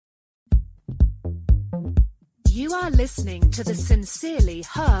You are listening to the Sincerely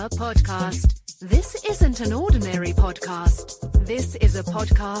Her podcast. This isn't an ordinary podcast. This is a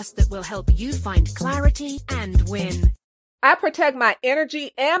podcast that will help you find clarity and win. I protect my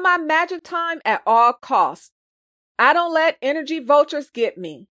energy and my magic time at all costs. I don't let energy vultures get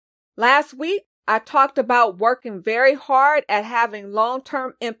me. Last week, I talked about working very hard at having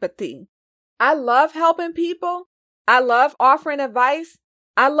long-term empathy. I love helping people. I love offering advice.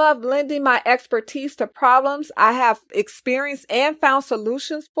 I love lending my expertise to problems I have experienced and found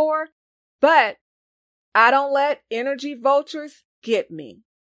solutions for, but I don't let energy vultures get me.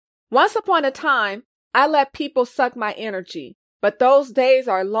 Once upon a time, I let people suck my energy, but those days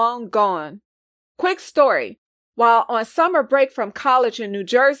are long gone. Quick story. While on summer break from college in New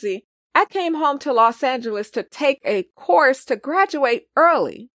Jersey, I came home to Los Angeles to take a course to graduate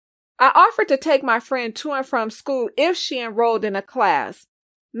early. I offered to take my friend to and from school if she enrolled in a class.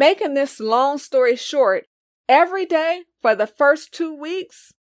 Making this long story short, every day for the first 2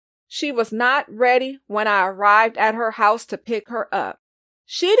 weeks, she was not ready when I arrived at her house to pick her up.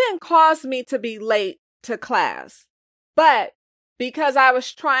 She didn't cause me to be late to class, but because I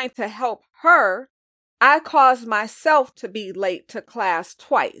was trying to help her, I caused myself to be late to class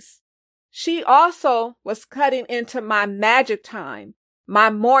twice. She also was cutting into my magic time, my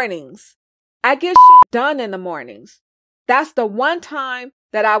mornings. I get shit done in the mornings. That's the one time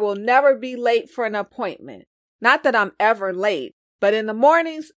that I will never be late for an appointment. Not that I'm ever late, but in the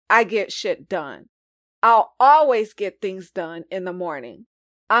mornings, I get shit done. I'll always get things done in the morning.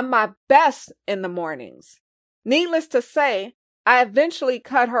 I'm my best in the mornings. Needless to say, I eventually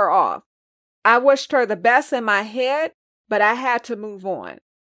cut her off. I wished her the best in my head, but I had to move on.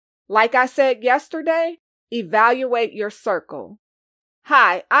 Like I said yesterday, evaluate your circle.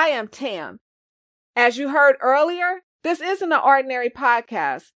 Hi, I am Tam. As you heard earlier, this isn't an ordinary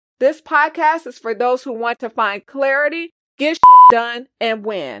podcast. This podcast is for those who want to find clarity, get shit done, and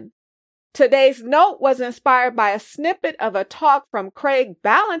win. Today's note was inspired by a snippet of a talk from Craig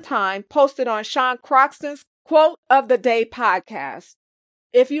Ballantyne posted on Sean Croxton's Quote of the Day podcast.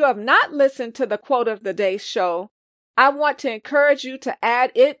 If you have not listened to the Quote of the Day show, I want to encourage you to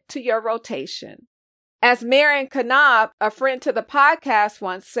add it to your rotation. As Marion Kanab, a friend to the podcast,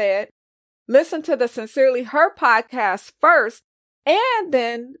 once said, listen to the Sincerely Her podcast first and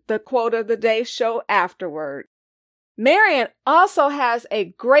then the Quote of the Day show afterward. Marion also has a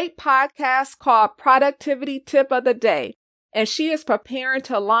great podcast called Productivity Tip of the Day, and she is preparing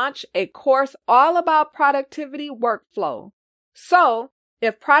to launch a course all about productivity workflow. So,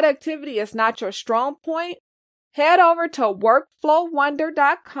 if productivity is not your strong point, head over to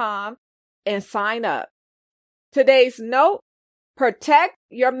workflowwonder.com and sign up. Today's note, protect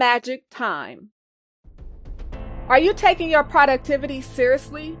your magic time. Are you taking your productivity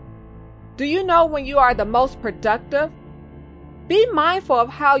seriously? Do you know when you are the most productive? Be mindful of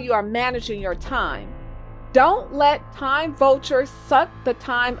how you are managing your time. Don't let time vultures suck the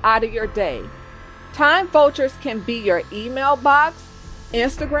time out of your day. Time vultures can be your email box,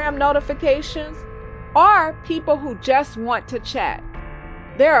 Instagram notifications, or people who just want to chat.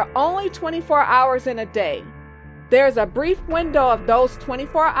 There are only 24 hours in a day. There's a brief window of those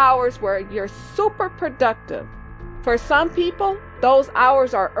 24 hours where you're super productive. For some people, those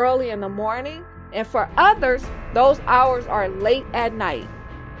hours are early in the morning, and for others, those hours are late at night.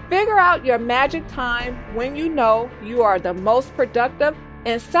 Figure out your magic time when you know you are the most productive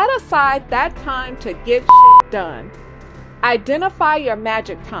and set aside that time to get shit done. Identify your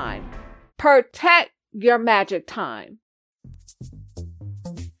magic time. Protect your magic time.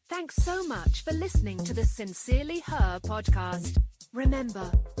 Thanks so much for listening to the Sincerely Her podcast. Remember,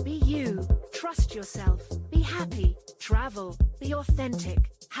 be you, trust yourself, be happy, travel, be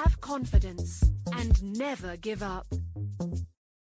authentic, have confidence, and never give up.